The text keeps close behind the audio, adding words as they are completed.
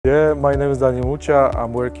Yeah, my name is Mucha.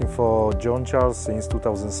 I'm working for John Charles since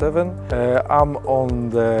 2007. I'm on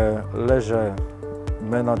the leisure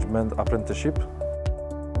management apprenticeship.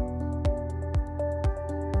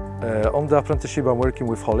 On the apprenticeship, I'm working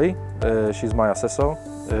with Holly. She's my assessor.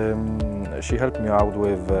 She helped me out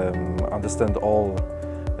with understand all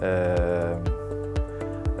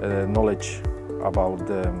knowledge about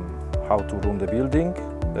how to run the building,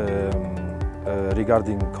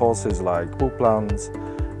 regarding courses like pool plans,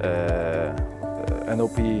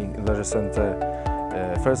 NOP, leisure centre,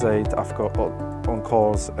 first aid, on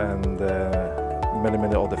course, and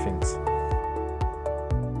many other things.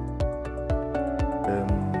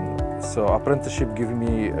 So apprenticeship give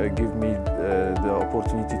me the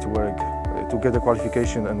opportunity to work, to get a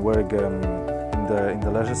qualification and work in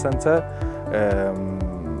the leisure centre.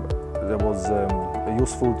 That was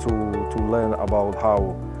useful to learn about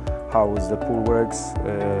how the pool works,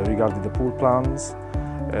 regarding the pool plans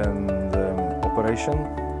and operation.